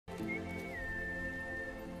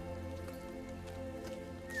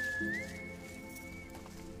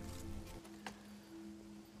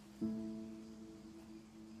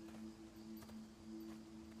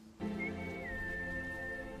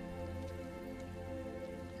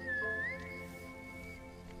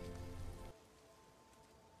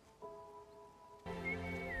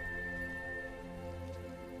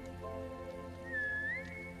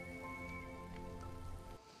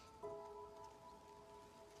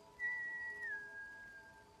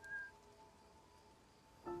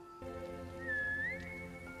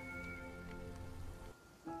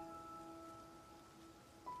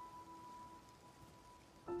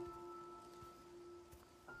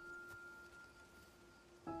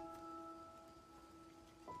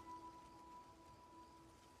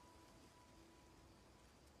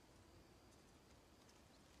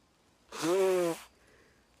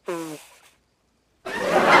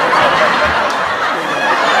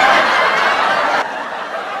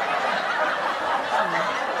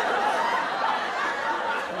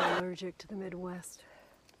to the Midwest.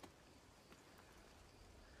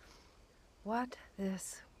 What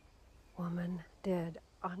this woman did,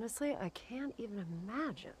 honestly, I can't even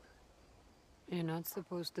imagine. You're not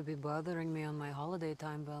supposed to be bothering me on my holiday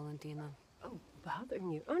time, Valentina. Oh,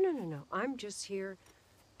 bothering you? Oh, no. I'm just here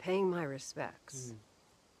paying my respects.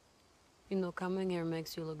 You know, coming here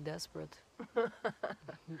makes you look desperate.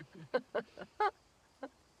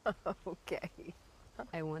 Okay.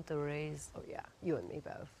 I want a raise. Oh, yeah, you and me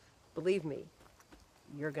both. Believe me,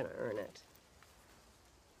 you're gonna earn it.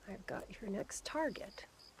 I've got your next target.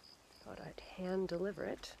 Thought I'd hand deliver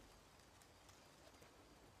it.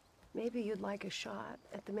 Maybe you'd like a shot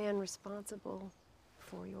at the man responsible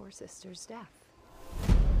for your sister's death.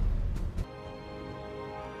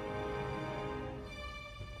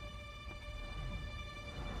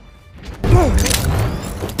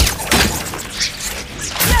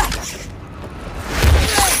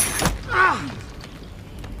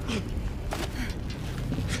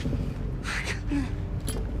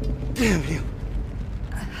 Damn you.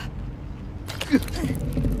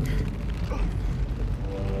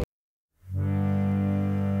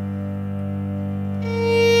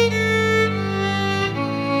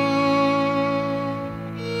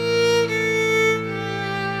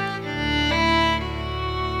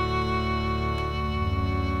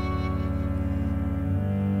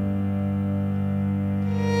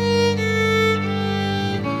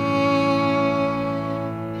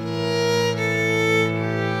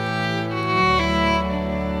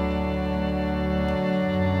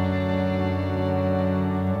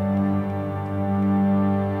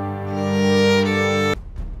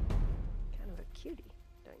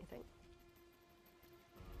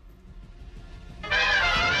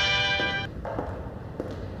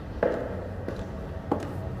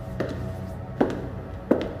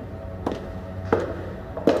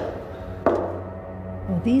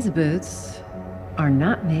 These boots are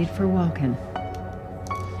not made for walking.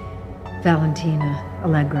 Valentina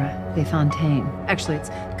Allegra Defontaine. Actually, it's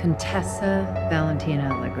Contessa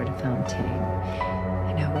Valentina Allegra Defontaine.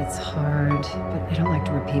 I know it's hard, but I don't like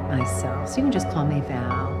to repeat myself, so you can just call me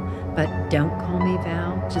Val. But don't call me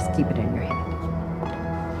Val, just keep it in your head.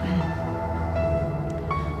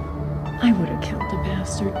 I would have killed a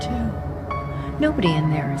bastard too. Nobody in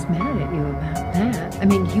there is mad at you about that. I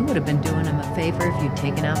mean, you would have been doing him a favor if you'd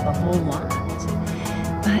taken out the whole lot.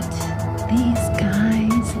 But these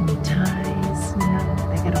guys in ties, you know,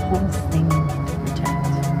 they got a whole thing to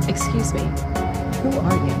protect. Excuse me, who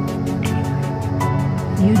are you? Anyway,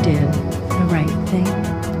 you did the right thing.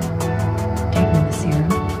 Taking the serum,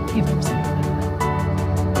 you've never said anything about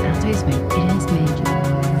it. Now, taste me, it has made you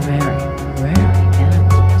very, very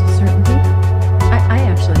valuable to certain people. I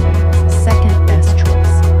actually think it's the second best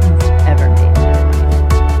choice you've ever made in your life.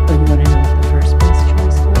 But you want to know what the first best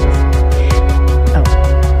choice was? Oh,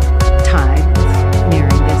 tied with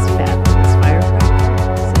marrying this fabulous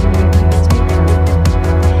firecracker sitting right next to you.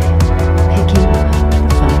 Picking up the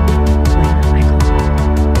phone when I call you.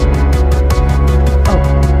 Oh,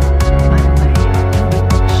 by the way,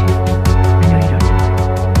 shoot, I know you don't know.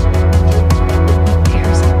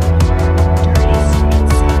 There's a dirty state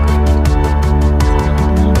secret.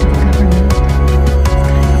 Belong to the government.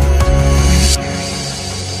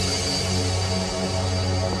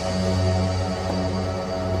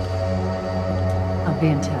 I'll be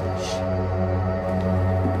in touch.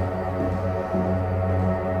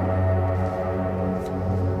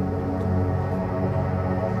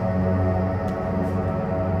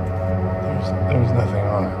 There was nothing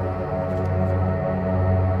on it.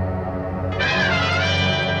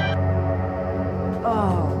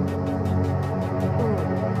 Oh.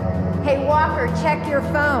 Hey, Walker, check your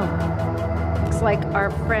phone. Looks like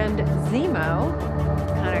our friend Zemo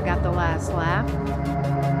kind of got the last laugh,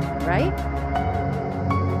 right?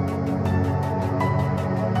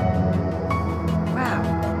 Wow.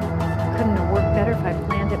 Couldn't have worked better if I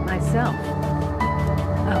planned it myself.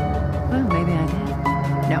 Oh, well, maybe I did.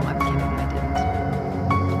 No, I'm kidding, I didn't.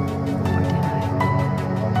 Or did I?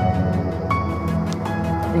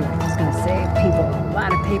 Anyway, just gonna save people a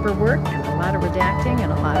lot of paperwork and a lot of redacting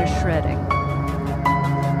and a lot of shredding.